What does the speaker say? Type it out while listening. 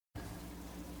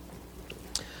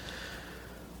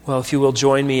Well, if you will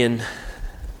join me in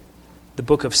the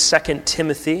book of 2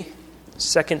 Timothy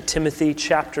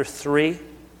chapter 3.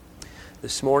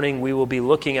 This morning we will be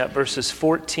looking at verses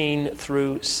 14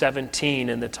 through 17,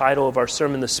 and the title of our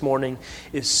sermon this morning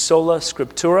is Sola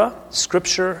Scriptura,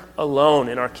 Scripture alone.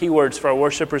 And our keywords for our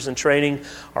worshipers in training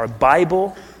are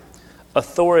Bible,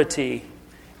 authority,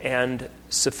 and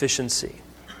sufficiency.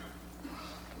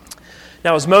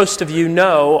 Now, as most of you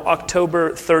know,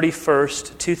 October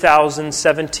 31st,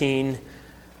 2017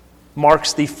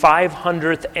 marks the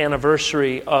 500th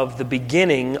anniversary of the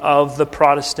beginning of the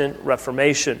Protestant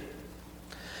Reformation.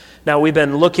 Now, we've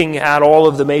been looking at all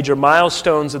of the major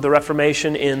milestones of the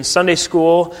Reformation in Sunday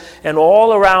school, and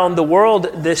all around the world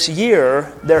this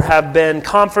year, there have been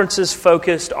conferences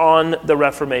focused on the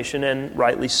Reformation, and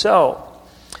rightly so.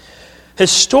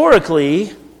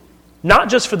 Historically, not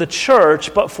just for the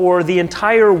church, but for the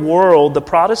entire world, the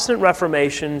Protestant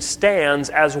Reformation stands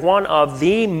as one of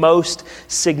the most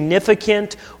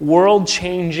significant,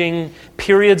 world-changing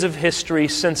periods of history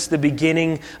since the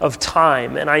beginning of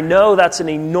time. And I know that's an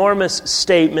enormous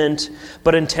statement,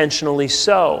 but intentionally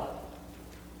so.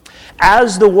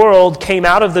 As the world came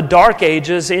out of the Dark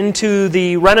Ages into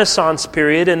the Renaissance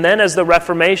period, and then as the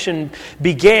Reformation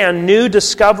began, new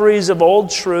discoveries of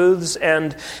old truths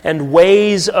and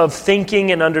ways of thinking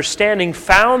and understanding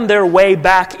found their way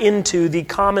back into the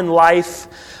common life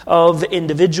of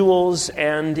individuals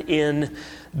and in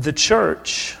the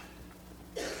church.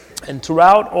 And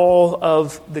throughout all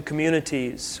of the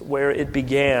communities where it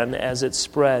began as it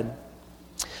spread.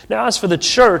 Now, as for the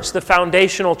church, the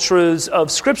foundational truths of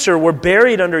Scripture were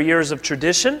buried under years of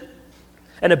tradition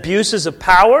and abuses of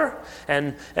power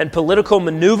and political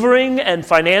maneuvering and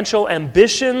financial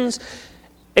ambitions,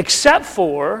 except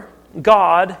for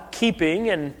God keeping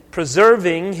and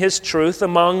preserving His truth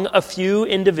among a few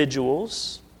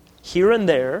individuals here and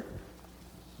there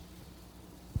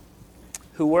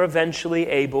who were eventually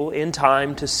able in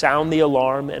time to sound the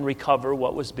alarm and recover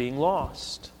what was being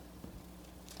lost.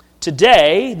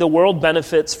 Today, the world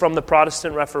benefits from the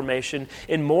Protestant Reformation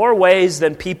in more ways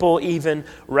than people even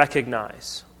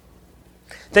recognize.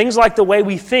 Things like the way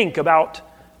we think about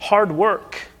hard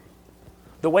work,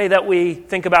 the way that we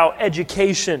think about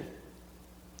education.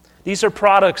 These are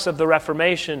products of the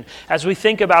Reformation. As we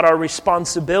think about our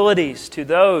responsibilities to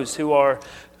those who are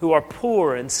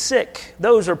poor and sick,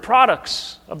 those are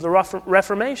products of the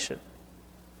Reformation.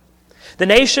 The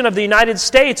nation of the United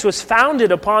States was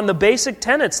founded upon the basic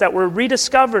tenets that were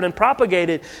rediscovered and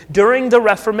propagated during the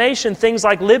Reformation, things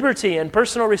like liberty and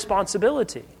personal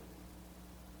responsibility.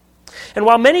 And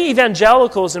while many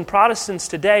evangelicals and Protestants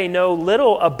today know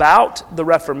little about the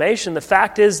Reformation, the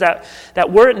fact is that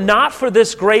were it not for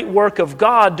this great work of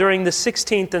God during the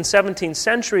 16th and 17th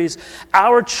centuries,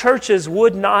 our churches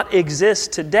would not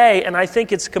exist today. And I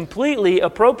think it's completely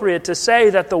appropriate to say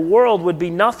that the world would be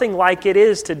nothing like it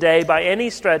is today by any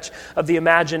stretch of the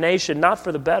imagination, not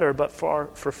for the better, but for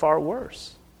far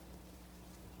worse.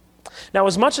 Now,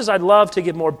 as much as I'd love to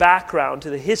give more background to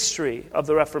the history of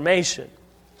the Reformation,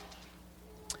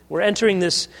 we're entering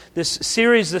this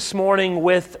series this morning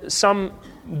with some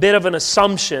bit of an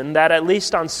assumption that at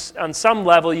least on some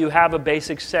level you have a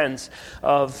basic sense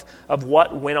of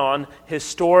what went on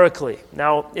historically.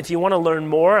 Now, if you want to learn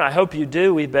more, I hope you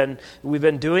do. We've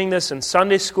been doing this in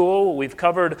Sunday school. We've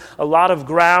covered a lot of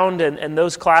ground, and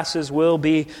those classes will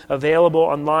be available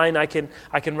online. I can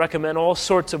recommend all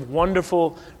sorts of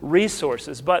wonderful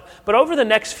resources. But over the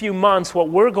next few months, what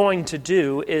we're going to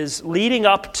do is, leading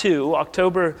up to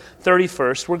October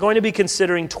 31st, we're going to be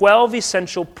considering 12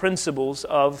 essential principles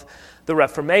of the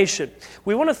Reformation.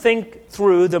 We want to think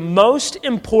through the most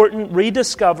important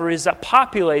rediscoveries that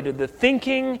populated the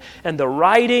thinking and the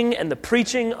writing and the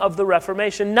preaching of the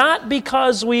Reformation, not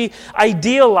because we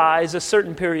idealize a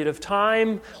certain period of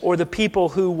time or the people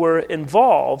who were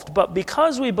involved, but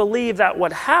because we believe that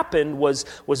what happened was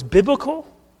biblical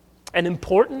and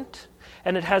important,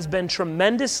 and it has been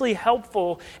tremendously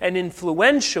helpful and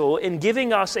influential in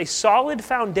giving us a solid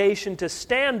foundation to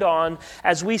stand on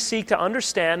as we seek to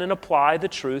understand and apply the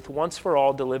truth once for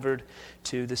all delivered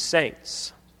to the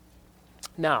saints.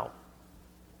 Now,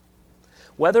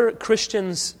 whether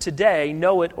Christians today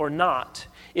know it or not,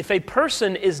 if a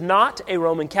person is not a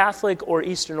Roman Catholic or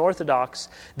Eastern Orthodox,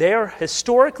 they are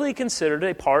historically considered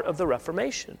a part of the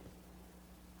Reformation.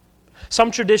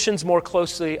 Some traditions more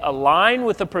closely align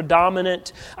with the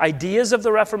predominant ideas of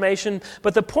the Reformation,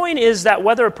 but the point is that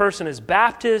whether a person is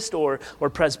Baptist or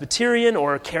Presbyterian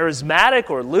or Charismatic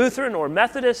or Lutheran or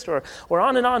Methodist or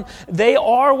on and on, they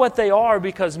are what they are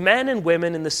because men and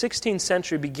women in the 16th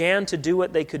century began to do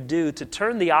what they could do to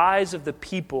turn the eyes of the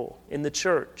people in the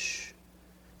church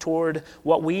toward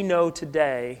what we know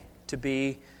today to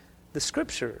be the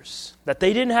Scriptures that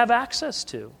they didn't have access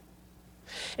to.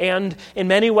 And in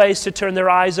many ways to turn their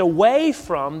eyes away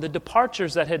from the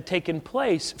departures that had taken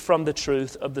place from the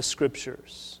truth of the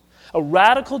Scriptures. A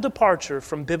radical departure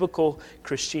from biblical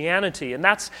Christianity. And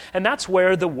that's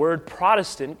where the word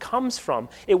Protestant comes from.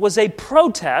 It was a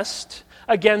protest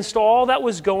against all that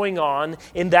was going on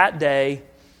in that day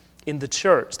in the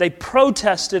church. They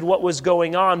protested what was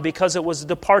going on because it was a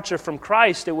departure from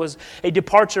Christ. It was a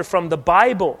departure from the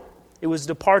Bible. It was a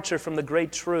departure from the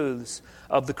great truths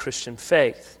of the Christian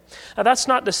faith. Now, that's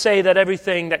not to say that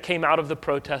everything that came out of the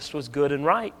protest was good and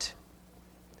right.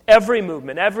 Every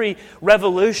movement, every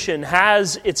revolution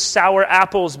has its sour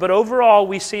apples, but overall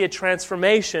we see a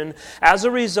transformation as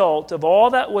a result of all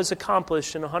that was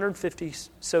accomplished in 150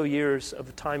 so years of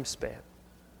a time span.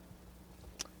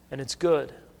 And it's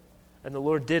good, and the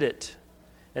Lord did it,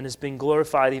 and is being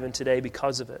glorified even today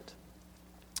because of it.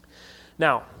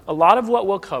 Now, a lot of what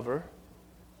we'll cover,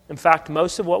 in fact,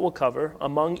 most of what we'll cover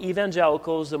among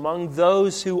evangelicals, among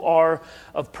those who are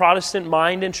of Protestant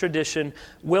mind and tradition,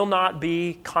 will not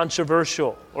be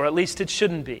controversial, or at least it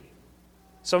shouldn't be.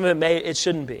 Some of it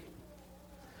shouldn't be.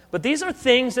 But these are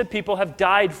things that people have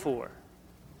died for.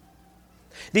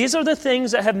 These are the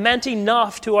things that have meant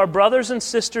enough to our brothers and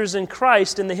sisters in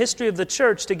Christ in the history of the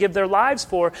church to give their lives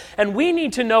for, and we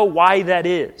need to know why that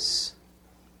is.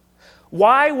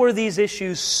 Why were these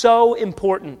issues so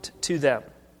important to them?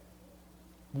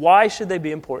 Why should they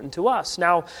be important to us?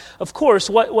 Now, of course,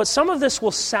 what some of this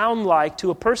will sound like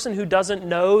to a person who doesn't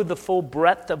know the full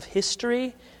breadth of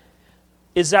history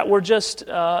is that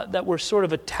we're sort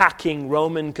of attacking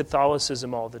Roman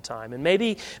Catholicism all the time. And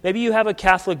maybe you have a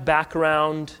Catholic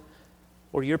background,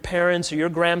 or your parents or your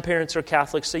grandparents are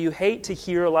Catholics, so you hate to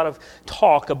hear a lot of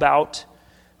talk about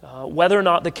whether or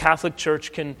not the Catholic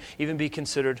Church can even be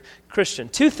considered Christian.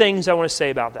 Two things I want to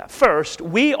say about that. First,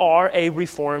 we are a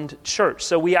Reformed church,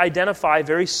 so we identify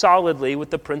very solidly with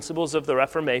the principles of the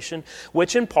Reformation,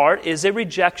 which in part is a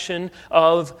rejection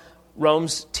of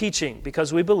Rome's teaching,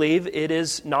 because we believe it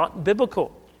is not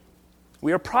biblical.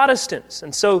 We are Protestants,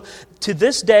 and so to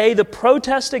this day, the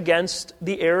protest against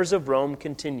the errors of Rome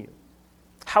continue.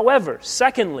 However,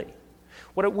 secondly,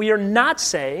 what we are not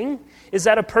saying is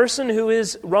that a person who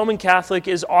is Roman Catholic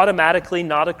is automatically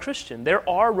not a Christian. There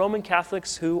are Roman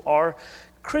Catholics who are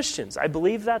Christians. I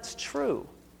believe that's true.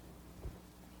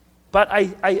 But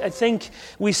I think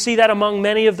we see that among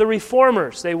many of the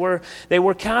reformers. They were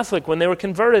Catholic when they were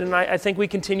converted, and I think we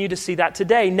continue to see that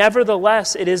today.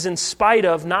 Nevertheless, it is in spite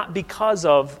of, not because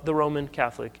of, the Roman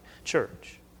Catholic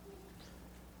Church.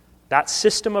 That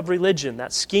system of religion,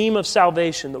 that scheme of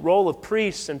salvation, the role of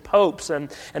priests and popes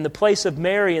and the place of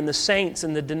Mary and the saints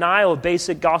and the denial of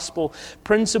basic gospel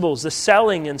principles, the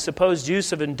selling and supposed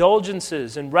use of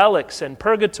indulgences and relics and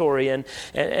purgatory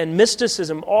and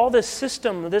mysticism, all this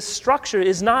system, this structure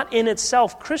is not in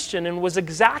itself Christian, and was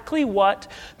exactly what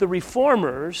the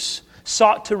reformers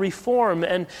sought to reform.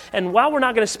 And while we're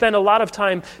not going to spend a lot of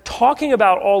time talking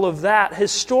about all of that,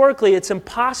 historically it's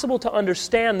impossible to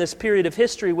understand this period of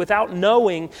history without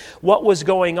knowing what was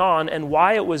going on and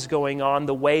why it was going on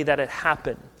the way that it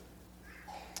happened.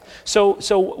 So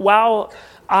while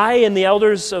I and the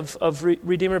elders of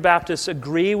Redeemer Baptist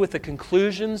agree with the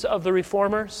conclusions of the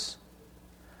reformers,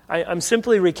 I'm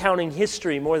simply recounting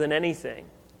history more than anything.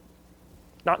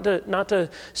 Not to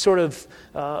sort of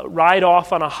ride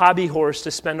off on a hobby horse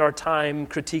to spend our time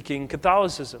critiquing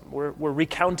Catholicism. We're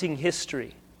recounting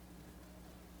history.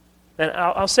 And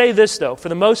I'll say this, though. For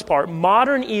the most part,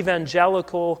 modern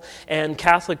evangelical and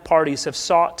Catholic parties have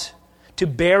sought to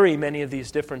bury many of these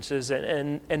differences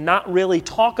and not really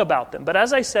talk about them. But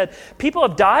as I said, people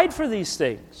have died for these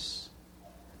things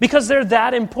because they're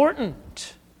that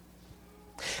important.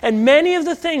 And many of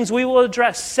the things we will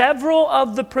address, several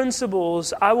of the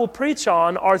principles I will preach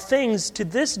on, are things to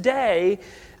this day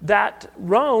that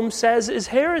Rome says is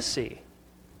heresy.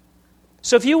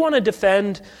 So if you want to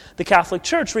defend the Catholic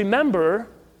Church, remember,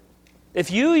 if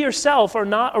you yourself are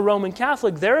not a Roman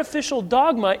Catholic, their official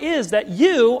dogma is that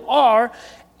you are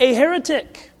a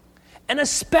heretic. And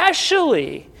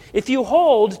especially if you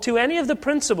hold to any of the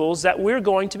principles that we're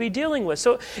going to be dealing with.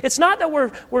 So it's not that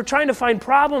we're trying to find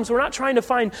problems. We're not trying to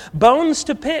find bones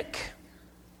to pick.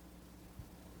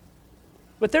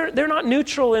 But they're not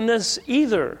neutral in this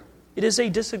either. It is a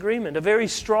disagreement, a very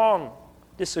strong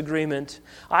disagreement.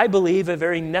 I believe a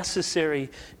very necessary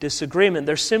disagreement.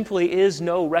 There simply is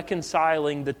no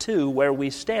reconciling the two where we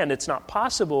stand. It's not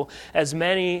possible, as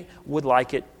many would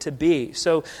like it to be.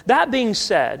 So that being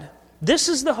said, This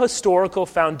is the historical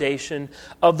foundation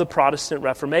of the Protestant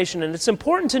Reformation, and it's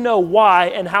important to know why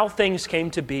and how things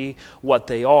came to be what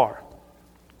they are.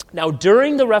 Now,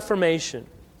 during the Reformation,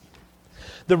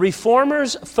 the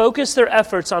Reformers focused their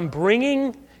efforts on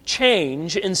bringing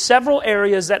change in several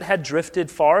areas that had drifted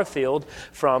far afield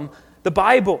from the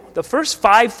Bible. The first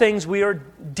 5 things we are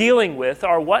dealing with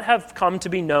are what have come to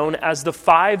be known as the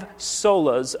 5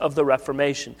 solas of the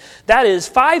Reformation. That is,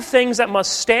 5 things that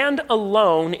must stand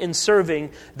alone in serving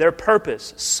their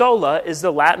purpose. Sola is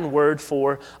the Latin word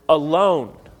for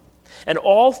alone. And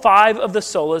all 5 of the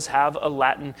solas have a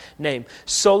Latin name.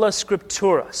 Sola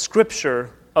Scriptura, Scripture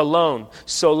alone.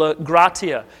 Sola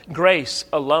Gratia, grace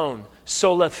alone.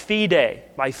 Sola fide,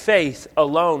 by faith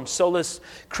alone. Solus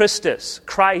Christus,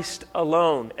 Christ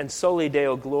alone. And soli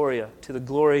Deo gloria, to the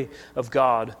glory of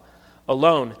God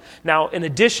alone. Now, in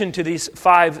addition to these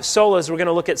 5 solas, we're going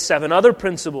to look at 7 other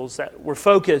principles that were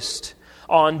focused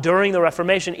on during the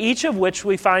Reformation, each of which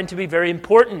we find to be very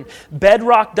important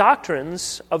bedrock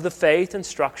doctrines of the faith and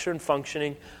structure and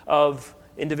functioning of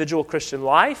individual Christian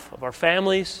life, of our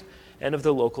families, and of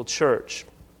the local church.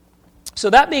 So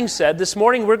that being said, this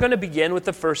morning we're going to begin with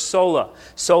the first sola,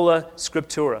 sola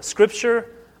scriptura,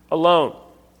 Scripture alone.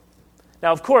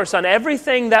 Now, of course, on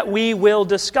everything that we will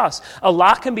discuss, a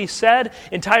lot can be said.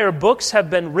 Entire books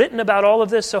have been written about all of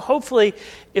this. So hopefully,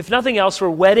 if nothing else, we're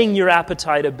whetting your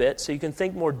appetite a bit so you can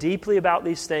think more deeply about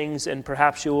these things, and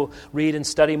perhaps you will read and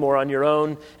study more on your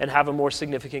own and have a more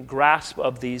significant grasp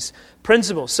of these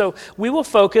principles. So we will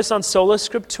focus on sola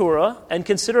scriptura and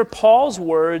consider Paul's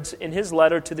words in his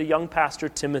letter to the young pastor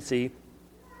Timothy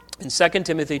in 2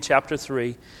 Timothy chapter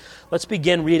 3. Let's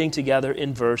begin reading together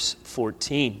in verse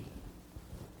 14.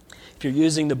 If you're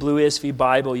using the Blue ESV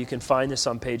Bible, you can find this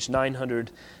on page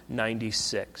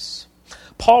 996.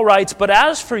 Paul writes, "But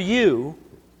as for you,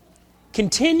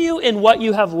 continue in what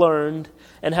you have learned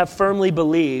and have firmly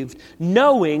believed,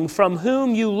 knowing from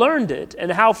whom you learned it,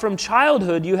 and how from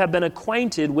childhood you have been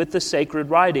acquainted with the sacred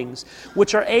writings,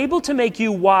 which are able to make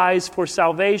you wise for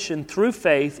salvation through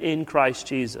faith in Christ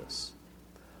Jesus.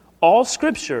 All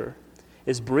Scripture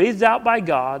is breathed out by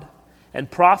God and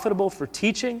profitable for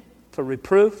teaching, for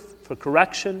reproof, for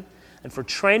correction, and for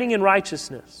training in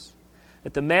righteousness,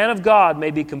 that the man of God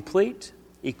may be complete,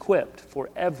 equipped for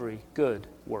every good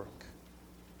work."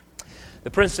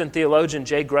 The Princeton theologian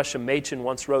J. Gresham Machen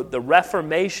once wrote, "The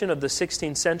Reformation of the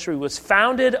 16th century was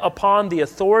founded upon the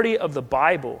authority of the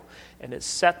Bible, and it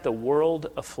set the world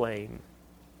aflame."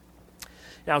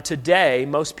 Now today,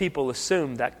 most people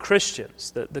assume that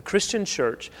Christians, the Christian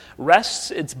church,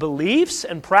 rests its beliefs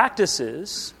and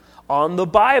practices on the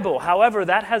Bible. However,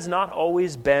 that has not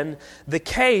always been the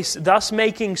case, thus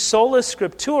making sola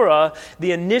scriptura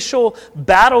the initial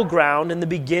battleground in the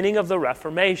beginning of the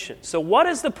Reformation. So what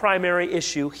is the primary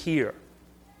issue here?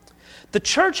 The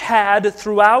church had,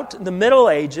 throughout the Middle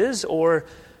Ages, or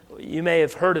you may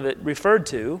have heard of it referred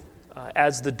to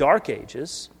as the Dark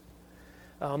Ages,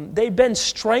 they'd been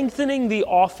strengthening the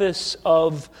office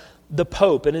of the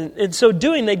Pope. And in so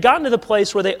doing, they'd gotten to the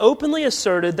place where they openly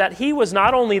asserted that he was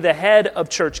not only the head of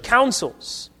church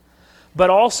councils, but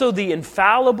also the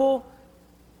infallible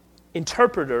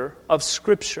interpreter of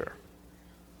Scripture.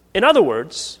 In other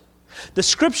words, the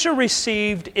Scripture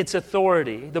received its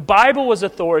authority. The Bible was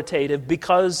authoritative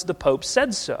because the Pope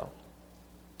said so.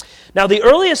 Now, the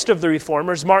earliest of the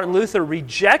Reformers, Martin Luther,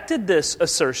 rejected this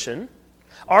assertion,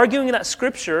 arguing that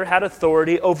Scripture had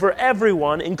authority over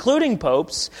everyone, including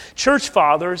popes, church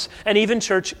fathers, and even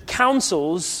church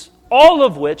councils, all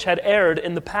of which had erred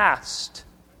in the past.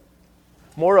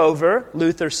 Moreover,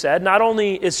 Luther said, not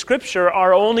only is Scripture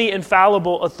our only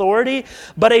infallible authority,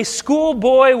 but a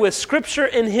schoolboy with Scripture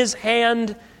in his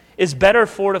hand is better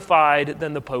fortified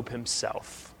than the Pope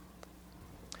himself.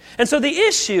 And so the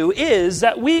issue is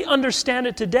that we understand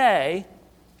it today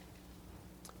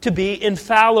to be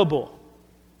infallible,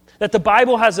 that the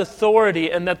Bible has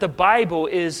authority and that the Bible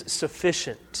is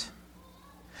sufficient.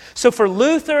 So for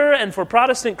Luther and for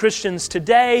Protestant Christians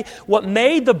today, what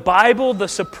made the Bible the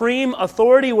supreme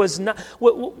authority was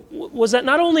that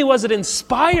not only was it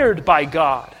inspired by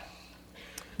God,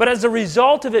 but as a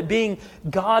result of it being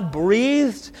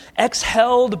God-breathed,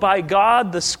 exhaled by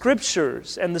God, the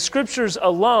Scriptures, and the Scriptures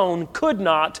alone could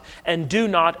not and do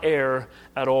not err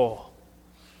at all.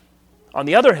 On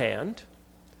the other hand,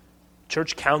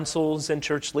 church councils and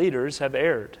church leaders have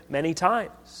erred many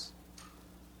times.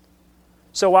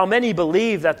 So while many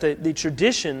believe that the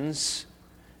traditions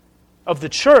of the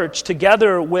church,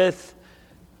 together with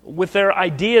their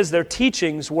ideas, their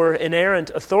teachings, were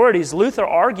inerrant authorities, Luther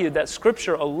argued that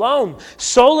Scripture alone,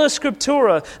 sola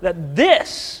scriptura, that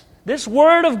this This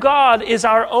Word of God is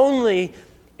our only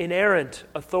inerrant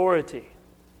authority.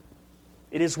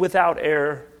 It is without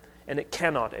error, and it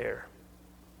cannot err.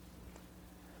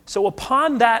 So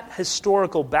upon that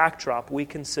historical backdrop, we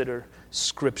consider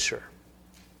Scripture.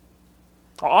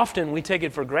 Often we take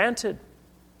it for granted.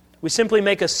 We simply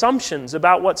make assumptions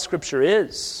about what Scripture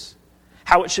is,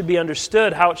 how it should be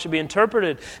understood, how it should be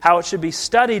interpreted, how it should be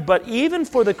studied. But even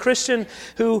for the Christian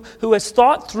who has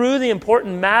thought through the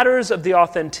important matters of the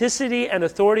authenticity and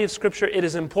authority of Scripture, it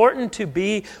is important to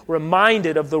be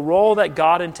reminded of the role that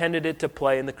God intended it to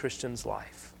play in the Christian's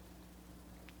life.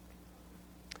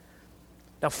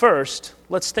 Now first,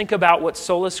 let's think about what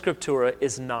Sola Scriptura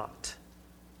is not.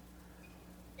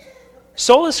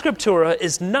 Sola Scriptura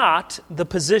is not the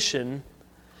position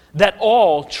that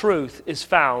all truth is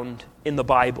found in the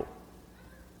Bible.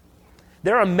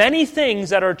 There are many things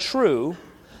that are true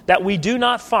that we do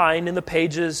not find in the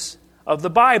pages of the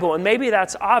Bible. And maybe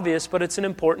that's obvious, but it's an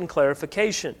important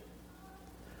clarification.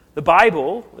 The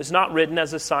Bible is not written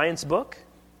as a science book.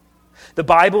 The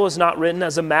Bible is not written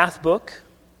as a math book.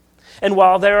 And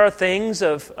while there are things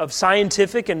of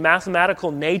scientific and mathematical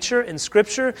nature in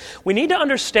Scripture, we need to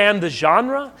understand the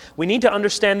genre. We need to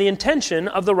understand the intention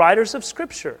of the writers of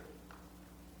Scripture.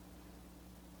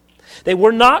 They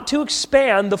were not to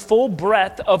expand the full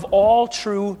breadth of all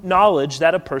true knowledge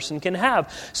that a person can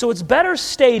have. So it's better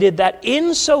stated that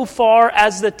insofar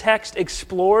as the text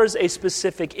explores a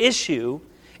specific issue,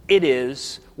 it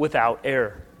is without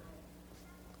error.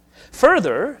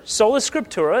 Further, Sola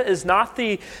Scriptura is not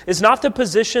the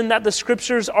position that the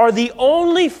Scriptures are the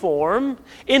only form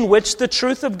in which the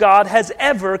truth of God has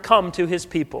ever come to His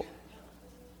people.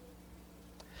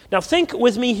 Now think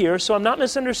with me here, so I'm not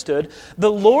misunderstood.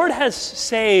 The Lord has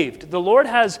saved, the Lord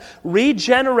has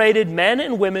regenerated men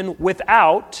and women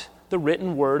without the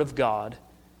written Word of God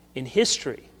in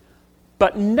history,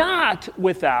 but not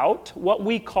without what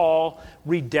we call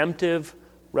redemptive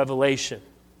revelation.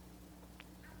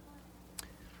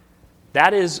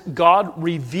 That is God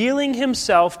revealing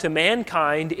Himself to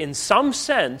mankind in some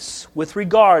sense with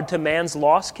regard to man's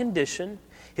lost condition,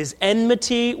 his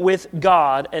enmity with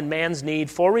God, and man's need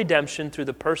for redemption through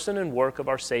the person and work of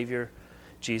our Savior,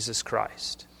 Jesus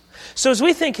Christ. So as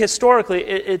we think historically,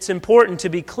 it's important to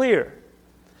be clear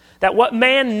that what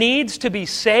man needs to be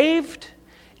saved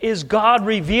is God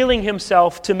revealing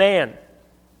Himself to man,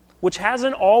 which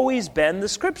hasn't always been the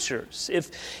Scriptures.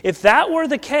 If that were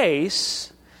the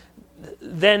case,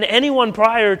 then anyone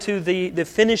prior to the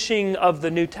finishing of the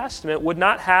New Testament would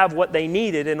not have what they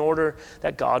needed in order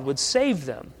that God would save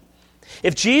them.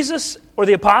 If Jesus or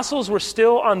the apostles were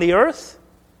still on the earth,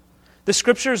 the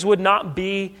Scriptures would not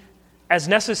be as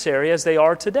necessary as they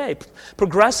are today.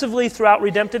 Progressively throughout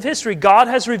redemptive history, God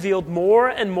has revealed more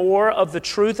and more of the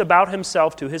truth about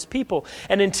Himself to His people.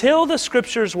 And until the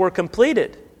Scriptures were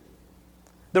completed,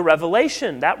 that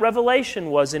revelation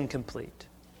was incomplete.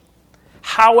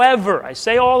 However, I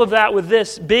say all of that with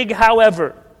this big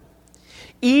however,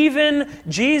 even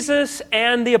Jesus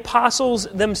and the apostles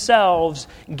themselves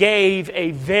gave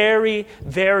a very,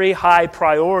 very high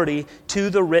priority to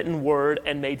the written word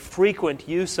and made frequent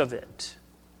use of it.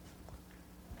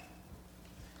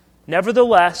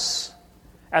 Nevertheless,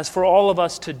 as for all of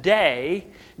us today,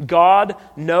 God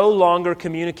no longer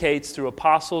communicates through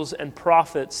apostles and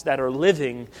prophets that are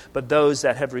living, but those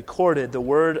that have recorded the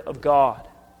Word of God.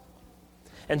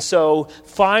 And so,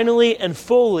 finally and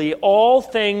fully, all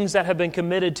things that have been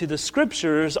committed to the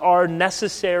Scriptures are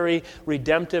necessary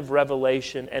redemptive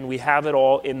revelation, and we have it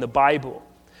all in the Bible.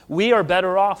 We are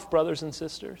better off, brothers and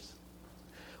sisters.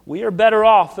 We are better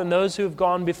off than those who have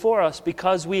gone before us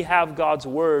because we have God's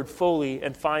Word fully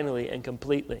and finally and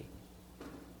completely.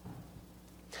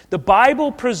 The Bible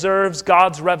preserves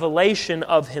God's revelation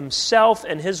of Himself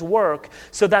and His work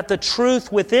so that the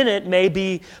truth within it may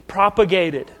be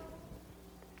propagated.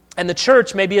 And the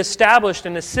church may be established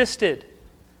and assisted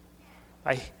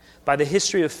by the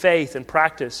history of faith and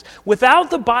practice. Without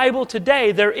the Bible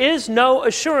today, there is no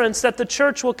assurance that the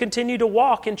church will continue to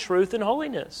walk in truth and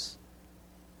holiness.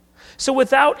 So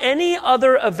without any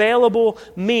other available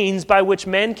means by which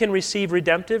men can receive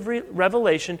redemptive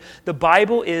revelation, the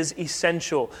Bible is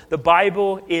essential. The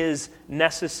Bible is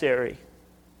necessary.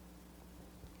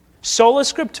 Sola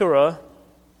Scriptura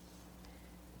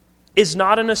is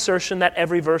not an assertion that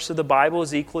every verse of the Bible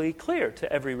is equally clear to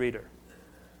every reader.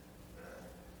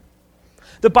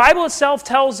 The Bible itself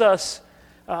tells us,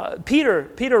 Peter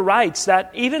writes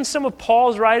that even some of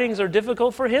Paul's writings are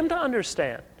difficult for him to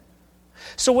understand.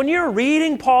 So when you're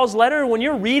reading Paul's letter, when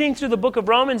you're reading through the book of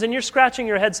Romans and you're scratching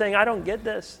your head saying, I don't get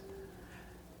this.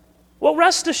 Well,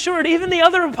 rest assured, even the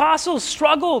other apostles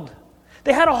struggled.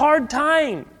 They had a hard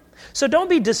time. So don't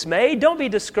be dismayed, don't be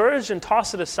discouraged and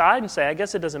toss it aside and say, I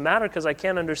guess it doesn't matter because I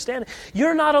can't understand it.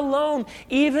 You're not alone.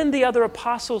 Even the other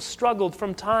apostles struggled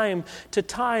from time to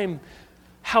time.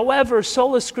 However,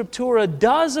 Sola Scriptura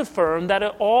does affirm that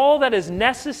all that is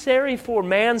necessary for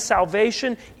man's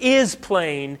salvation is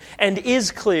plain and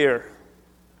is clear,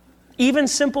 even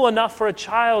simple enough for a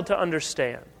child to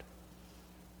understand.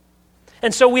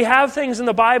 And so we have things in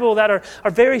the Bible that are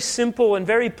very simple and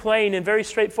very plain and very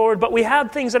straightforward, but we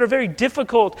have things that are very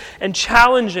difficult and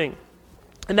challenging,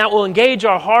 and that will engage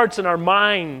our hearts and our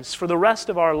minds for the rest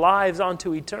of our lives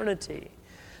onto eternity.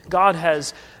 God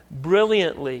has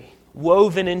brilliantly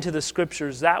woven into the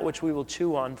Scriptures that which we will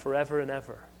chew on forever and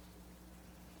ever.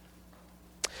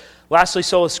 Lastly,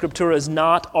 Sola Scriptura is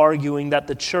not arguing that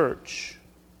the church,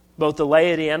 both the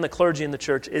laity and the clergy in the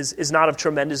church, is not of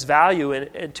tremendous value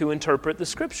to interpret the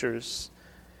Scriptures.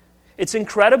 It's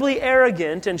incredibly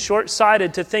arrogant and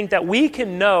short-sighted to think that we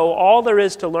can know all there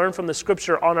is to learn from the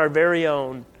Scripture on our very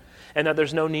own and that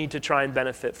there's no need to try and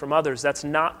benefit from others. That's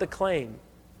not the claim.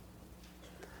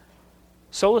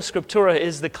 Sola Scriptura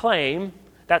is the claim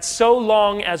that so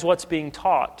long as what's being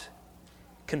taught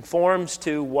conforms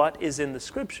to what is in the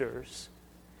Scriptures,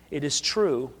 it is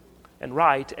true and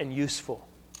right and useful.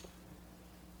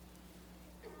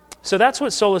 So that's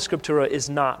what Sola Scriptura is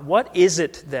not. What is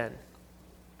it then?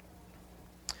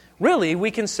 Really,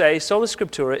 we can say Sola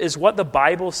Scriptura is what the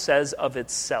Bible says of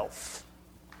itself.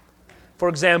 For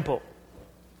example,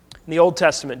 in the Old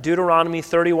Testament, Deuteronomy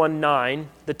 31:9,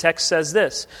 the text says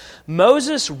this: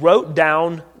 Moses wrote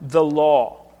down the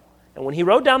law. And when he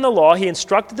wrote down the law, he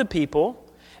instructed the people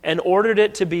and ordered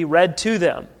it to be read to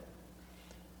them.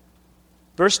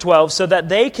 Verse 12, so that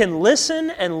they can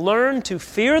listen and learn to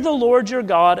fear the Lord your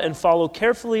God and follow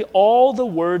carefully all the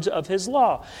words of his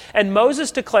law. And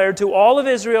Moses declared to all of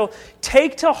Israel,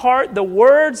 take to heart the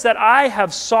words that I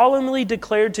have solemnly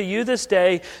declared to you this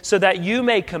day, so that you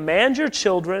may command your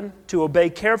children to obey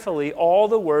carefully all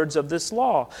the words of this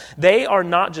law. They are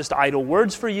not just idle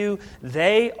words for you,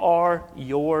 they are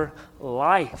your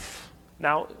life.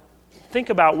 Now, think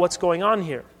about what's going on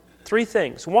here. Three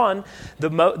things. One,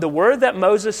 the word that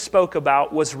Moses spoke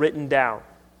about was written down.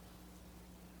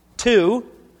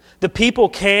 Two, the people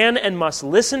can and must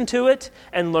listen to it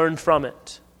and learn from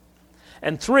it.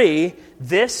 And three,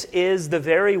 this is the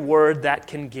very word that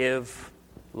can give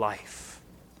life.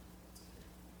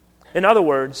 In other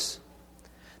words,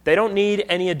 they don't need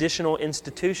any additional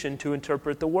institution to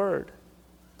interpret the word.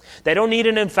 They don't need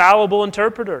an infallible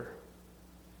interpreter.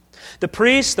 The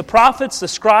priests, the prophets, the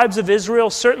scribes of Israel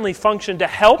certainly functioned to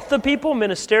help the people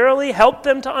ministerially, help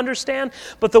them to understand,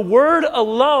 but the word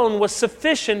alone was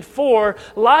sufficient for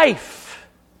life.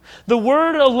 The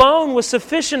word alone was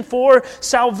sufficient for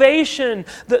salvation.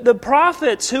 The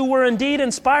prophets, who were indeed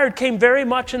inspired, came very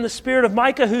much in the spirit of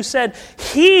Micah, who said,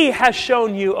 He has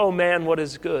shown you, O man, what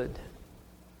is good.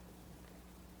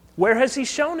 Where has He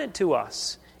shown it to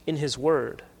us? In His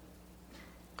word.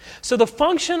 So the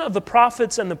function of the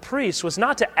prophets and the priests was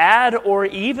not to add or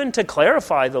even to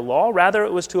clarify the law. Rather,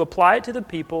 it was to apply it to the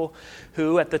people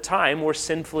who at the time were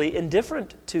sinfully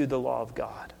indifferent to the law of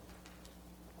God.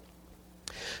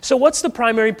 So what's the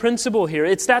primary principle here?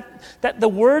 It's that the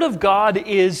Word of God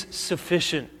is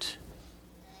sufficient.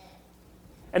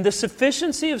 And the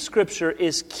sufficiency of Scripture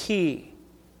is key.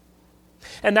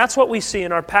 And that's what we see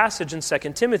in our passage in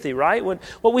 2 Timothy, right?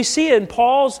 What we see in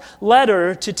Paul's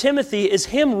letter to Timothy is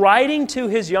him writing to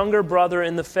his younger brother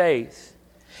in the faith.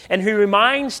 And he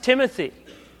reminds Timothy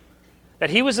that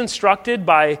he was instructed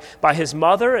by his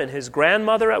mother and his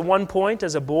grandmother at one point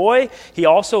as a boy. He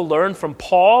also learned from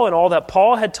Paul and all that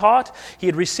Paul had taught. He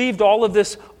had received all of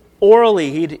this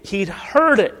orally. He'd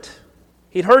heard it.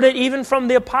 He'd heard it even from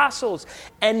the apostles.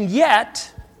 And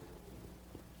yet,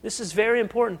 this is very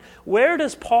important. Where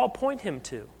does Paul point him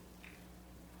to?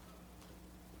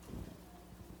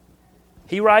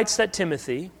 He writes that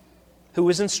Timothy, who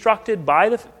was instructed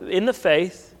in the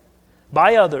faith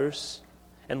by others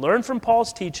and learned from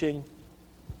Paul's teaching,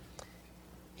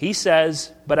 he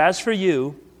says, but as for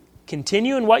you,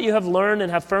 continue in what you have learned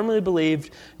and have firmly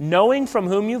believed, knowing from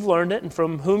whom you've learned it and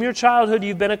from whom your childhood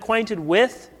you've been acquainted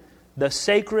with the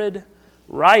sacred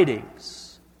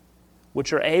writings,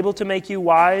 which are able to make you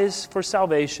wise for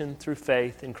salvation through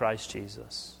faith in Christ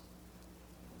Jesus.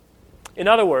 In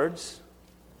other words,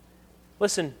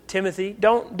 listen, Timothy,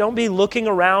 don't be looking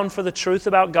around for the truth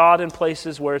about God in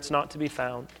places where it's not to be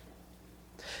found.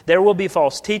 There will be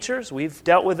false teachers. We've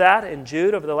dealt with that in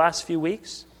Jude over the last few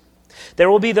weeks.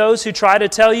 There will be those who try to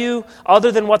tell you,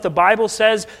 other than what the Bible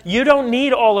says, you don't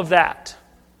need all of that.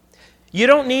 You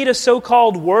don't need a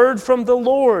so-called word from the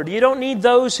Lord. You don't need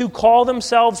those who call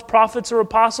themselves prophets or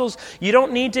apostles. You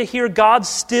don't need to hear God's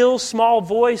still small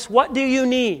voice. What do you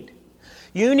need?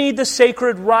 You need the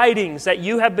sacred writings that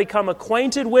you have become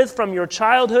acquainted with from your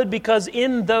childhood, because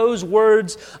in those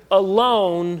words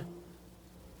alone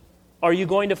are you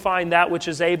going to find that which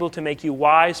is able to make you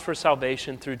wise for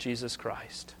salvation through Jesus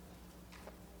Christ.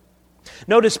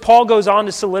 Notice Paul goes on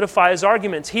to solidify his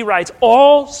arguments. He writes,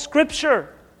 all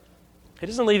Scripture. He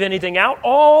doesn't leave anything out.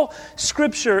 All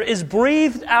Scripture is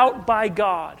breathed out by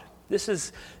God. This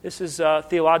is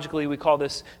theologically, we call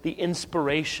this the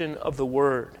inspiration of the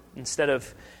Word. Instead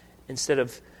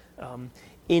of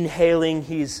inhaling,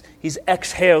 he's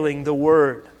exhaling the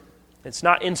Word. It's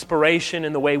not inspiration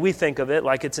in the way we think of it,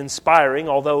 like it's inspiring,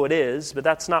 although it is, but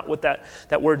that's not what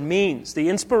that word means. The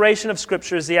inspiration of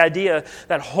Scripture is the idea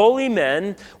that holy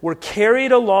men were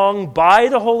carried along by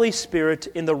the Holy Spirit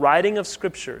in the writing of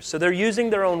Scripture. So they're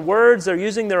using their own words, they're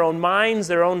using their own minds,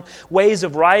 their own ways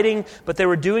of writing, but they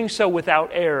were doing so without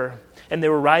error. And they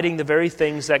were writing the very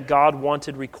things that God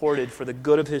wanted recorded for the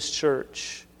good of His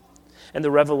church and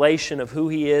the revelation of who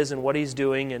He is and what He's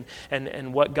doing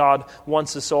and what God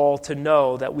wants us all to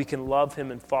know, that we can love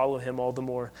Him and follow Him all the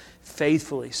more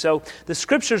faithfully. So the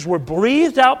Scriptures were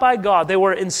breathed out by God. They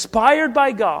were inspired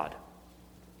by God.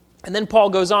 And then Paul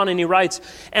goes on and he writes,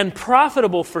 and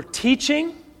profitable for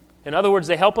teaching. In other words,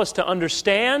 they help us to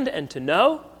understand and to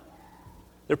know.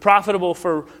 They're profitable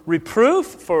for reproof,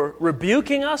 for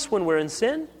rebuking us when we're in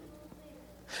sin.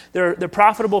 They're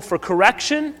profitable for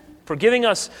correction, for giving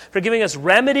us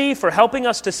remedy, for helping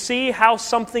us to see how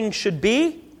something should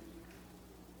be.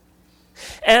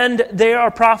 And they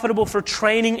are profitable for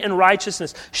training in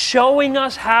righteousness, showing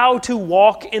us how to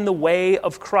walk in the way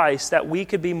of Christ, that we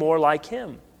could be more like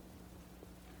Him.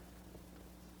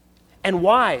 And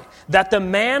why? That the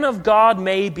man of God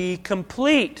may be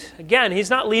complete. Again,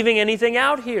 he's not leaving anything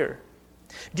out here.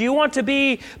 Do you want to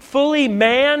be fully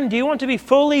man? Do you want to be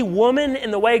fully woman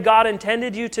in the way God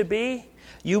intended you to be?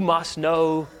 You must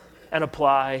know and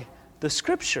apply the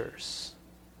Scriptures.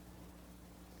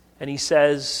 And he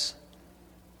says,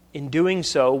 in doing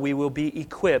so, we will be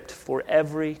equipped for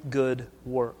every good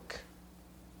work.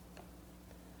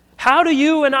 How do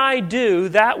you and I do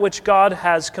that which God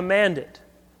has commanded?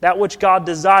 That which God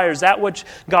desires, that which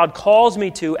God calls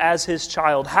me to as His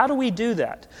child. How do we do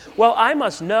that? Well, I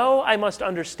must know, I must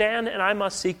understand, and I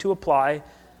must seek to apply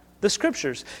the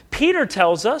Scriptures. Peter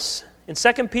tells us in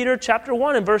 2 Peter chapter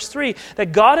 1 and verse 3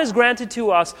 that God has granted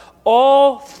to us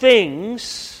all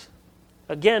things.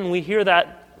 Again, we hear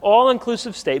that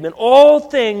all-inclusive statement, all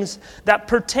things that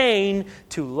pertain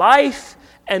to life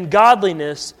and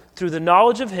godliness through the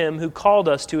knowledge of Him who called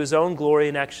us to His own glory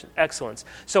and excellence.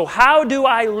 So how do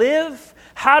I live?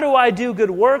 How do I do good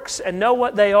works and know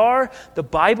what they are? The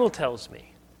Bible tells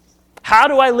me. How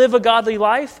do I live a godly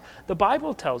life? The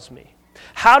Bible tells me.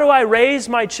 How do I raise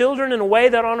my children in a way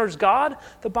that honors God?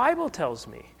 The Bible tells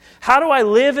me. How do I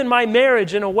live in my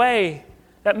marriage in a way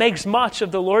that makes much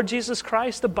of the Lord Jesus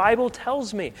Christ? The Bible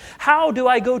tells me. How do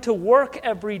I go to work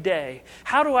every day?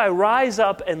 How do I rise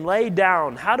up and lay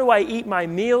down? How do I eat my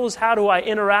meals? How do I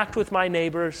interact with my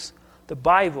neighbors? The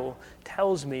Bible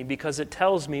tells me, because it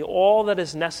tells me all that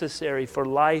is necessary for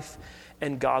life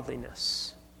and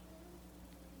godliness.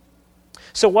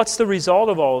 So what's the result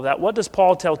of all of that? What does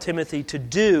Paul tell Timothy to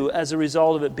do as a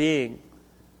result of it being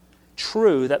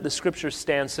true that the Scriptures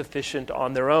stand sufficient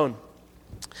on their own?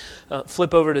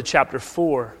 Flip over to chapter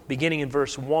 4, beginning in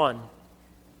verse 1.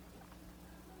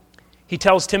 He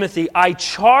tells Timothy, I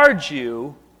charge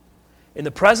you in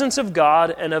the presence of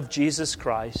God and of Jesus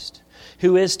Christ,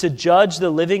 who is to judge the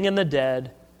living and the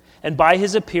dead, and by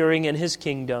His appearing in His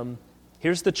kingdom,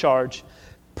 here's the charge,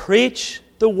 preach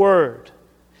the word.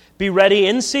 Be ready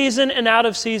in season and out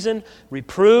of season,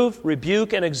 reprove,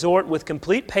 rebuke, and exhort with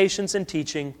complete patience and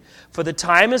teaching. For the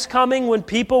time is coming when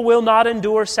people will not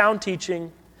endure sound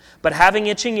teaching, but having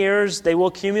itching ears, they will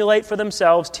accumulate for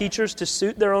themselves teachers to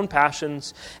suit their own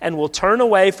passions, and will turn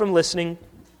away from listening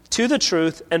to the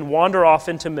truth and wander off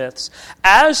into myths.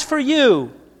 As for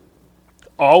you,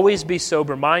 always be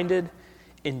sober-minded,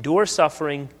 endure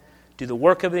suffering, do the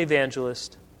work of an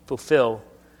evangelist, fulfill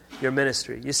your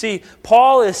ministry. You see,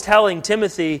 Paul is telling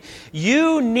Timothy,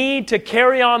 you need to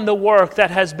carry on the work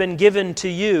that has been given to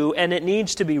you, and it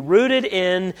needs to be rooted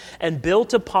in and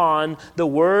built upon the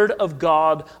Word of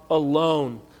God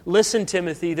alone. Listen,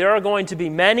 Timothy, there are going to be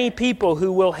many people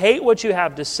who will hate what you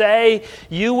have to say.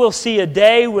 You will see a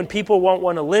day when people won't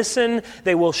want to listen.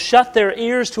 They will shut their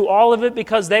ears to all of it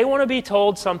because they want to be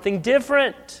told something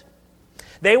different.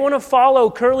 They want to follow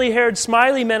curly-haired,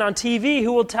 smiley men on TV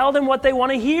who will tell them what they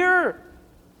want to hear.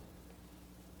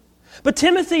 But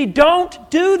Timothy, don't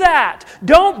do that.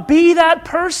 Don't be that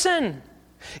person.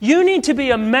 You need to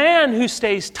be a man who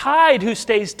stays tied, who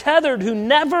stays tethered, who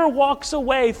never walks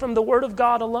away from the Word of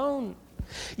God alone.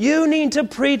 You need to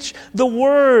preach the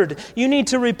Word. You need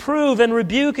to reprove and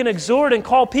rebuke and exhort and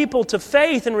call people to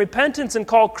faith and repentance and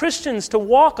call Christians to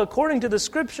walk according to the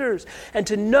Scriptures and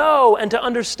to know and to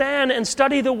understand and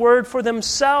study the Word for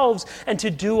themselves and to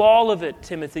do all of it,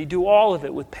 Timothy. Do all of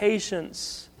it with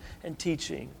patience and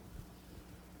teaching.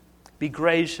 Be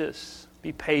gracious,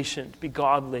 be patient, be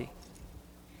godly.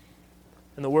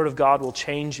 And the Word of God will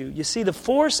change you. You see, the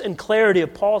force and clarity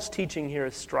of Paul's teaching here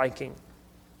is striking.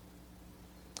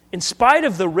 In spite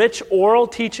of the rich oral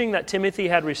teaching that Timothy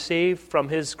had received from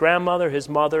his grandmother, his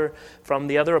mother, from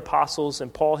the other apostles,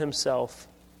 and Paul himself,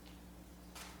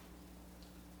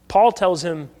 Paul tells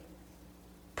him,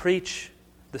 preach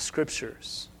the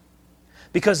Scriptures.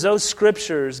 Because those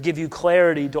Scriptures give you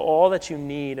clarity to all that you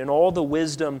need and all the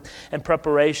wisdom and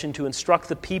preparation to instruct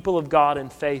the people of God in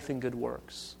faith and good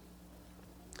works.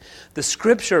 The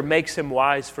Scripture makes him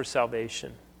wise for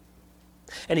salvation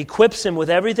and equips him with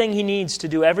everything he needs to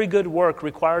do every good work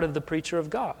required of the preacher of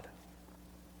God.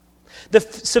 The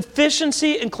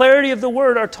sufficiency and clarity of the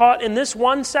Word are taught in this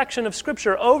one section of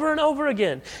Scripture over and over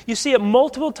again. You see it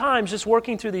multiple times just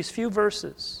working through these few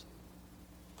verses.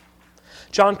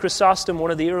 John Chrysostom,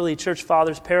 one of the early church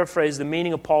fathers, paraphrased the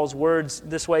meaning of Paul's words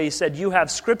this way. He said, "You have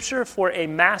Scripture for a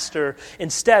master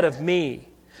instead of me.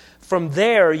 From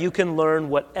there you can learn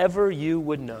whatever you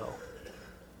would know."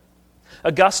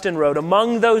 Augustine wrote,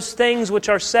 "Among those things which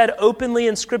are said openly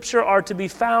in Scripture are to be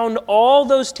found all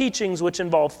those teachings which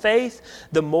involve faith,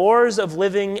 the mores of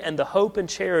living, and the hope and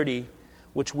charity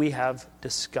which we have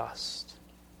discussed."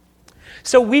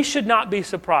 So we should not be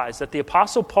surprised that the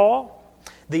Apostle Paul,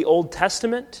 the Old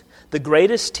Testament, the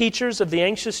greatest teachers of the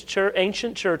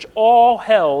ancient church all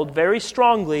held very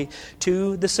strongly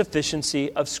to the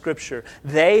sufficiency of Scripture.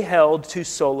 They held to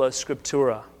Sola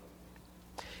Scriptura.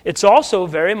 It's also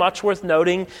very much worth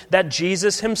noting that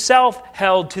Jesus himself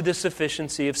held to the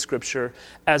sufficiency of Scripture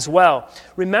as well.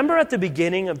 Remember at the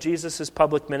beginning of Jesus'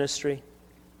 public ministry?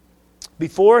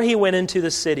 Before he went into the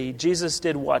city, Jesus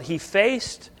did what? He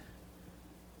faced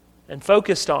and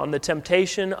focused on the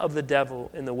temptation of the devil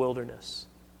in the wilderness.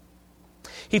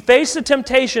 He faced the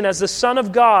temptation as the Son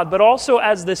of God, but also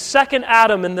as the second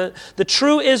Adam and the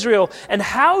true Israel. And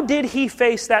how did he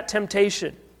face that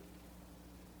temptation?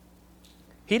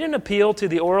 He didn't appeal to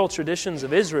the oral traditions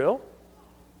of Israel.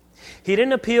 He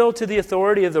didn't appeal to the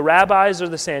authority of the rabbis or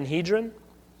the Sanhedrin.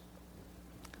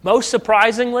 Most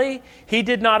surprisingly, he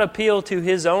did not appeal to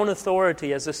his own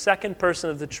authority as the second person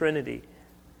of the Trinity,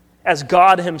 as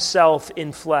God himself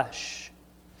in flesh,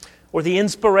 or the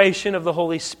inspiration of the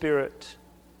Holy Spirit.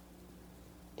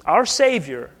 Our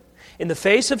Savior, in the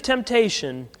face of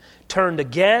temptation, turned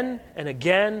again and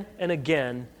again and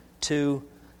again to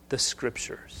the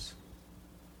Scriptures.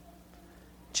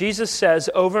 Jesus says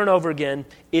over and over again,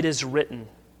 "It is written,"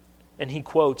 and he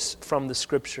quotes from the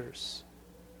Scriptures.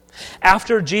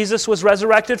 After Jesus was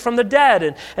resurrected from the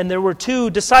dead, and there were two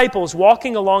disciples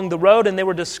walking along the road, and they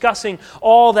were discussing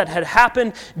all that had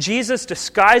happened, Jesus,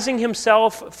 disguising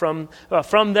himself from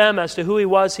them as to who he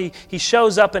was, he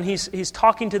shows up and he's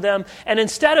talking to them. And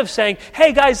instead of saying,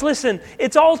 "Hey guys, listen,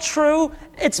 it's all true,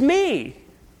 it's me.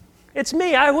 It's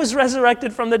me. I was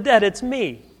resurrected from the dead. It's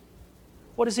me."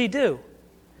 What does he do?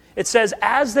 It says,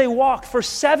 as they walked for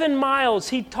 7 miles,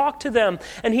 he talked to them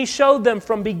and he showed them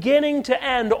from beginning to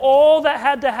end all that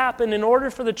had to happen in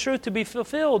order for the truth to be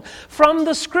fulfilled. From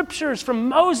the Scriptures, from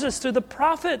Moses to the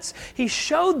prophets, he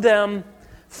showed them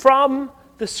from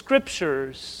the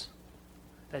Scriptures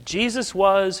that Jesus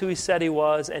was who he said he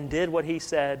was and did what he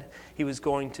said he was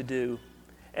going to do.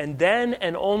 And then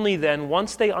and only then,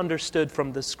 once they understood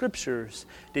from the Scriptures,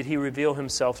 did he reveal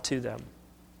himself to them.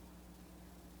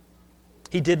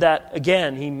 He did that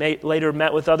again. He later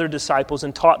met with other disciples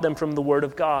and taught them from the Word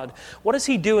of God. What is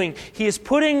he doing? He is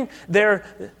putting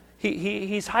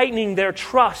he's heightening their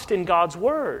trust in God's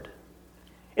Word,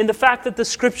 in the fact that the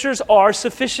Scriptures are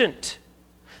sufficient,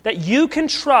 that you can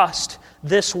trust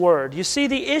this Word. You see,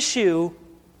 the issue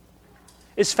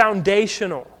is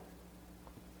foundational,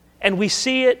 and we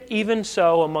see it even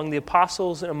so among the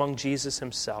apostles and among Jesus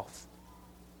himself.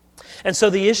 And so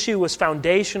the issue was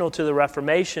foundational to the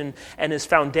Reformation and is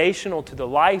foundational to the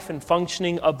life and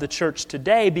functioning of the church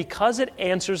today because it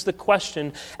answers the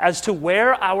question as to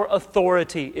where our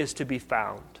authority is to be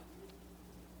found.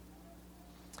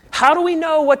 How do we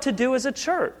know what to do as a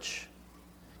church?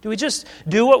 Do we just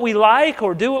do what we like,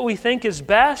 or do what we think is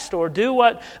best, or do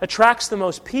what attracts the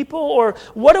most people? Or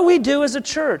what do we do as a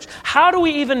church? How do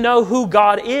we even know who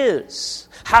God is?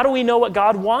 How do we know what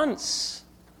God wants?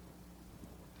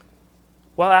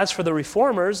 Well, as for the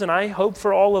reformers, and I hope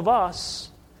for all of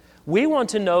us, we want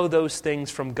to know those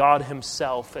things from God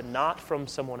Himself and not from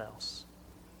someone else.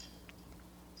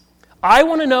 I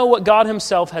want to know what God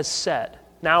Himself has said.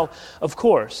 Now, of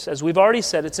course, as we've already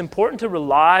said, it's important to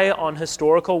rely on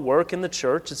historical work in the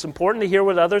church. It's important to hear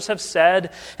what others have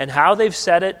said and how they've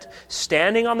said it,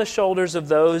 standing on the shoulders of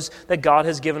those that God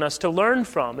has given us to learn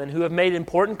from and who have made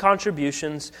important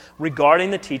contributions regarding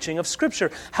the teaching of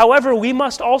Scripture. However, we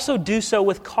must also do so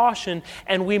with caution,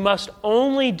 and we must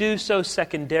only do so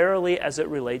secondarily as it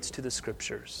relates to the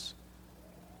Scriptures.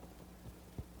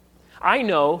 I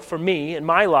know, for me, in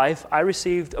my life, I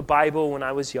received a Bible when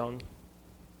I was young.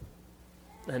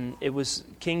 And it was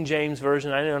King James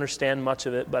Version. I didn't understand much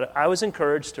of it, but I was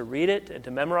encouraged to read it and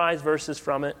to memorize verses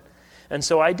from it. And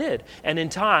so I did. And in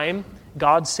time,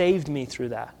 God saved me through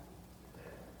that.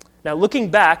 Now,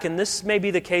 looking back, and this may be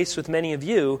the case with many of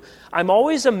you, I'm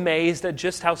always amazed at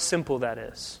just how simple that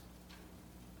is.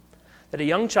 That a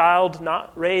young child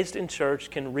not raised in church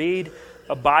can read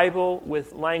a Bible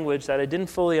with language that I didn't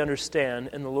fully understand,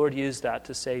 and the Lord used that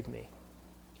to save me.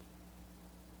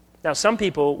 Now, some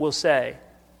people will say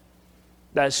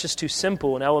that it's just too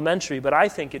simple and elementary, but I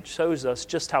think it shows us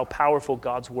just how powerful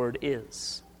God's Word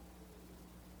is.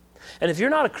 And if you're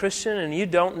not a Christian and you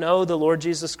don't know the Lord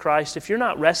Jesus Christ, if you're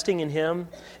not resting in Him,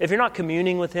 if you're not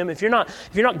communing with Him, if you're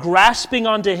not grasping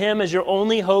onto Him as your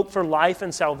only hope for life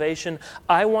and salvation,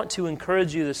 I want to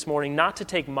encourage you this morning not to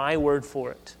take my word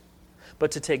for it,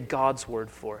 but to take God's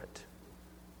word for it.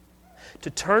 To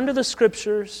turn to the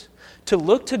Scriptures, to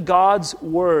look to God's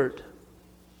Word,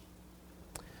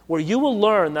 where you will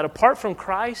learn that apart from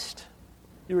Christ,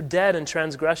 you are dead in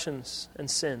transgressions and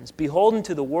sins, beholden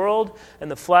to the world and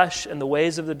the flesh and the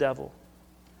ways of the devil.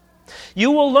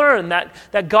 You will learn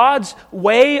that God's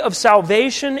way of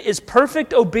salvation is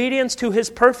perfect obedience to His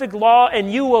perfect law,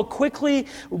 and you will quickly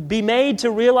be made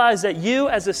to realize that you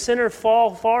as a sinner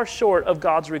fall far short of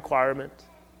God's requirement.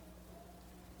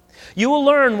 You will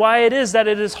learn why it is that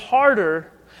it is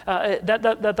harder,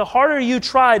 that the harder you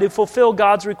try to fulfill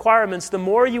God's requirements, the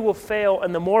more you will fail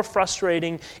and the more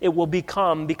frustrating it will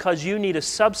become, because you need a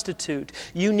substitute.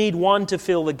 You need one to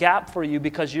fill the gap for you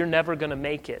because you're never going to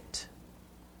make it.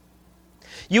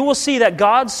 You will see that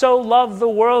God so loved the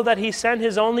world that He sent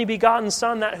His only begotten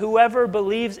Son, that whoever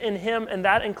believes in Him, and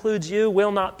that includes you,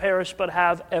 will not perish but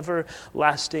have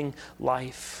everlasting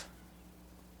life.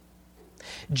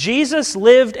 Jesus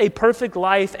lived a perfect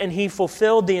life, and He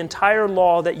fulfilled the entire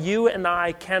law that you and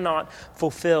I cannot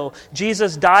fulfill.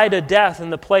 Jesus died a death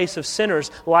in the place of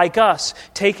sinners like us,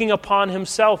 taking upon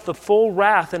Himself the full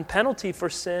wrath and penalty for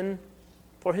sin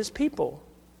for His people.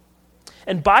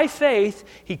 And by faith,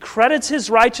 He credits His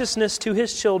righteousness to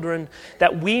His children,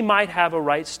 that we might have a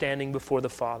right standing before the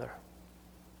Father.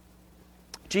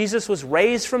 Jesus was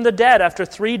raised from the dead after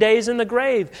 3 days in the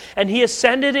grave, and He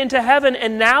ascended into heaven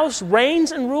and now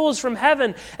reigns and rules from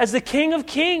heaven as the King of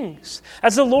Kings,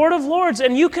 as the Lord of Lords.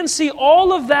 And you can see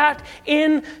all of that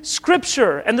in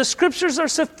Scripture. And the Scriptures are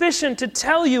sufficient to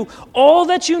tell you all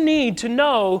that you need to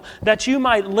know that you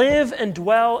might live and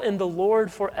dwell in the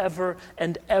Lord forever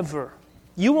and ever.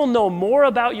 You will know more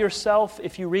about yourself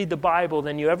if you read the Bible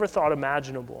than you ever thought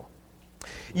imaginable.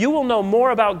 You will know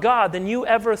more about God than you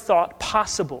ever thought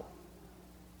possible.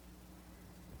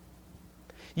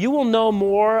 You will know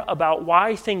more about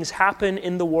why things happen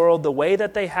in the world the way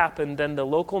that they happen than the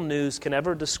local news can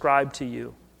ever describe to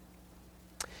you.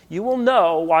 You will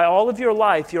know why all of your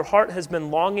life your heart has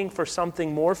been longing for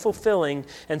something more fulfilling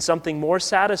and something more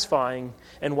satisfying,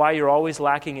 and why you're always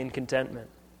lacking in contentment.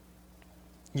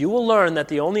 You will learn that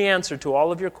the only answer to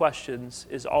all of your questions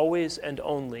is always and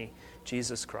only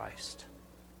Jesus Christ.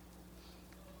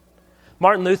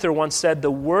 Martin Luther once said,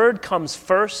 "The Word comes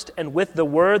first, and with the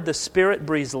Word the Spirit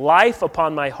breathes life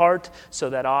upon my heart so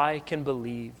that I can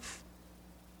believe."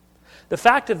 The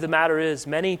fact of the matter is,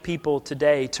 many people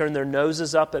today turn their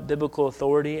noses up at biblical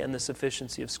authority and the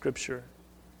sufficiency of Scripture.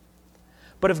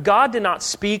 But if God did not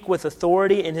speak with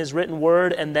authority in His written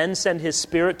Word and then send His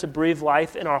Spirit to breathe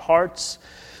life in our hearts,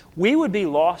 we would be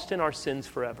lost in our sins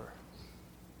forever.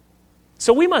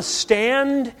 So we must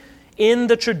stand in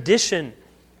the tradition.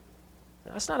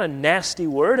 That's not a nasty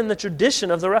word, in the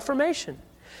tradition of the Reformation,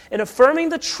 in affirming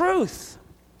the truth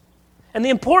and the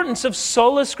importance of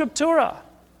Sola Scriptura.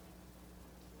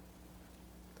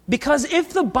 Because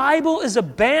if the Bible is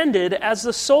abandoned as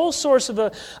the sole source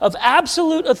of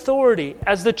absolute authority,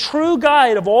 as the true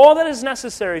guide of all that is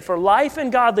necessary for life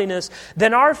and godliness,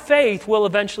 then our faith will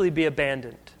eventually be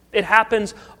abandoned. It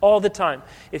happens all the time.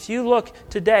 If you look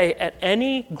today at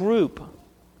any group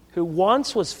who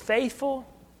once was faithful,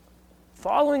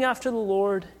 following after the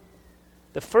Lord,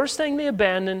 the first thing they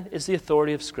abandon is the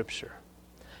authority of Scripture.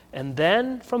 And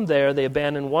then from there, they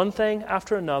abandon one thing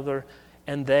after another,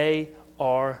 and they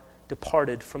are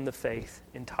departed from the faith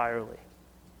entirely.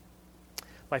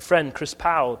 My friend Chris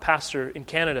Powell, pastor in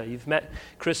Canada, you've met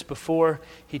Chris before.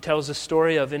 He tells a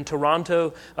story of in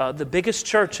Toronto, the biggest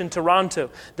church in Toronto,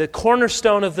 the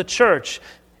cornerstone of the church.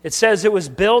 It says it was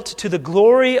built to the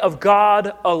glory of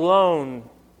God alone.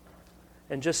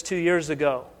 And just 2 years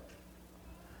ago,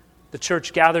 the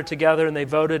church gathered together and they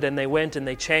voted and they went and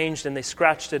they changed and they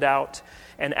scratched it out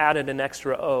and added an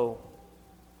extra O,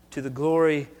 to the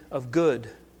glory of good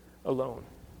alone.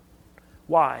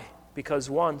 Why? Because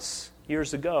once,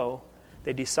 years ago,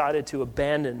 they decided to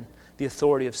abandon the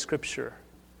authority of Scripture.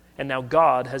 And now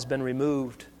God has been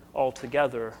removed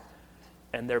altogether,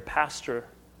 and their pastor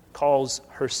calls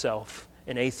herself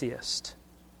an atheist.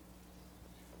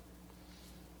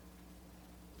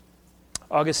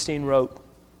 Augustine wrote,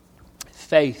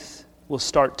 "Faith will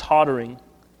start tottering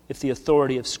if the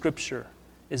authority of Scripture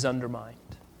is undermined."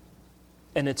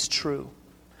 And it's true.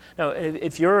 Now,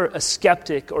 if you're a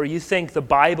skeptic or you think the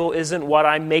Bible isn't what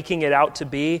I'm making it out to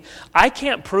be, I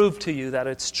can't prove to you that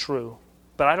it's true,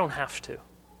 but I don't have to.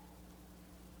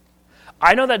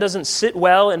 I know that doesn't sit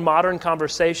well in modern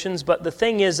conversations, but the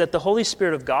thing is that the Holy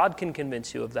Spirit of God can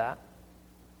convince you of that.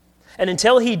 And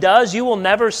until He does, you will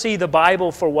never see the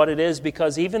Bible for what it is,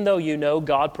 because even though you know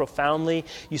God profoundly,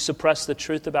 you suppress the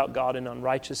truth about God in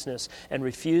unrighteousness and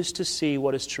refuse to see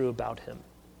what is true about Him.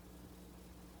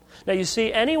 Now you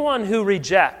see, anyone who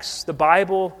rejects the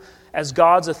Bible as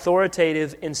God's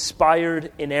authoritative,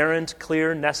 inspired, inerrant,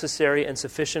 clear, necessary, and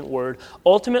sufficient word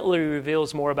ultimately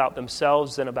reveals more about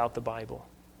themselves than about the Bible.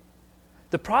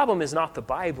 The problem is not the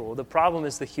Bible. The problem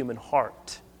is the human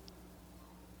heart.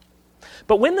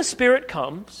 But when the Spirit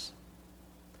comes,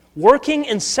 working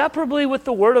inseparably with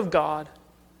the Word of God,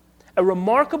 a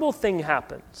remarkable thing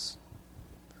happens.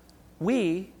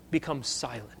 We become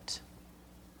silent.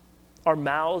 Our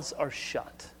mouths are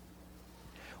shut.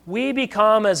 We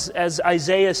become, as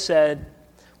Isaiah said,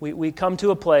 we come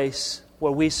to a place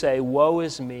where we say, "Woe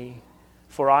is me,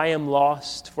 for I am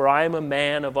lost, for I am a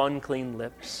man of unclean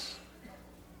lips."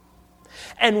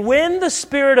 And when the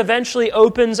Spirit eventually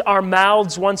opens our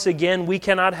mouths once again, we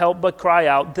cannot help but cry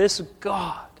out, "This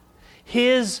God,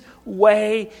 His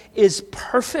way is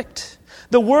perfect.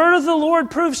 The word of the Lord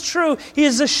proves true. He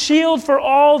is a shield for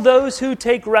all those who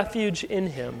take refuge in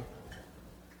Him."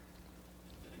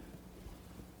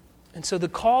 And so the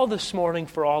call this morning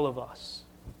for all of us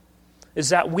is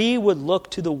that we would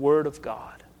look to the Word of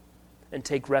God and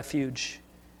take refuge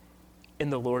in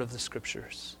the Lord of the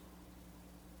Scriptures.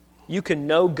 You can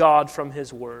know God from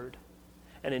His Word,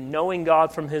 and in knowing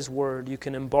God from His Word, you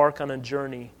can embark on a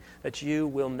journey that you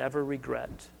will never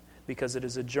regret, because it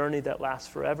is a journey that lasts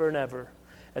forever and ever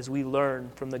as we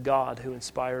learn from the God who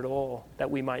inspired all,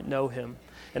 that we might know Him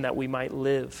and that we might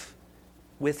live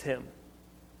with Him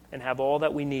and have all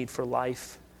that we need for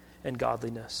life and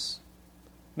godliness.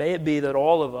 May it be that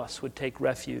all of us would take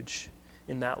refuge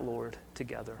in that Lord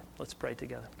together. Let's pray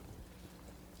together.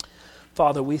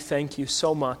 Father, we thank You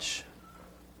so much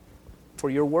for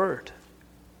Your Word.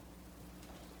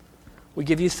 We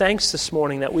give You thanks this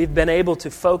morning that we've been able to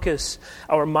focus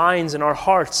our minds and our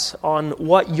hearts on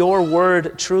what Your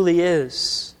Word truly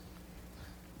is.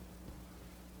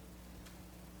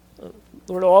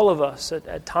 Lord, all of us,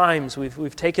 at times,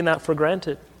 we've taken that for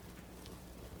granted.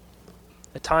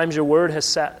 At times, Your Word has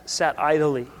sat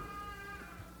idly.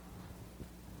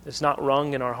 It's not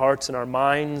rung in our hearts and our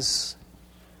minds.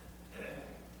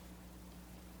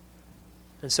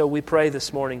 And so we pray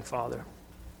this morning, Father,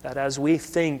 that as we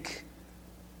think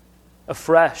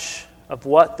afresh of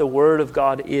what the Word of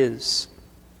God is,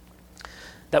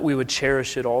 that we would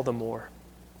cherish it all the more.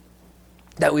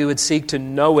 That we would seek to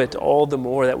know it all the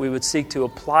more, that we would seek to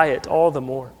apply it all the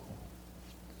more.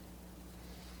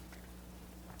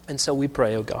 And so we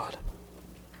pray, oh God,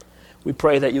 we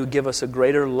pray that You would give us a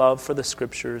greater love for the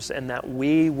Scriptures, and that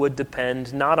we would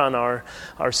depend not on our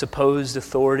supposed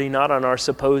authority, not on our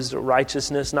supposed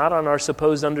righteousness, not on our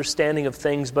supposed understanding of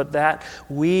things, but that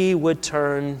we would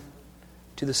turn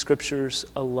to the Scriptures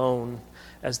alone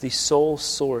as the sole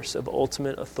source of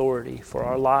ultimate authority for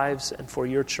our lives and for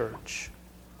Your church.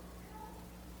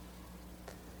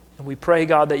 And we pray,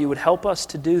 God, that you would help us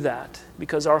to do that,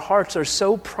 because our hearts are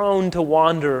so prone to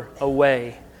wander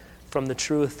away from the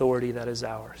true authority that is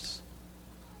ours.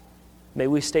 May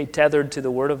we stay tethered to the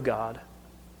Word of God.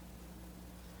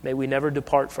 May we never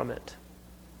depart from it,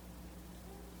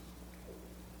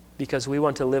 because we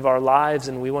want to live our lives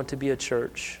and we want to be a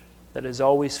church that is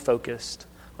always focused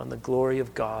on the glory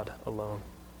of God alone.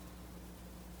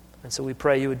 And so we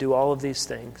pray you would do all of these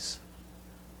things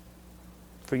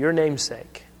for your name's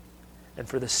sake and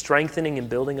for the strengthening and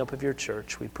building up of your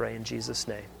church. We pray in Jesus'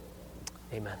 name.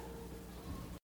 Amen.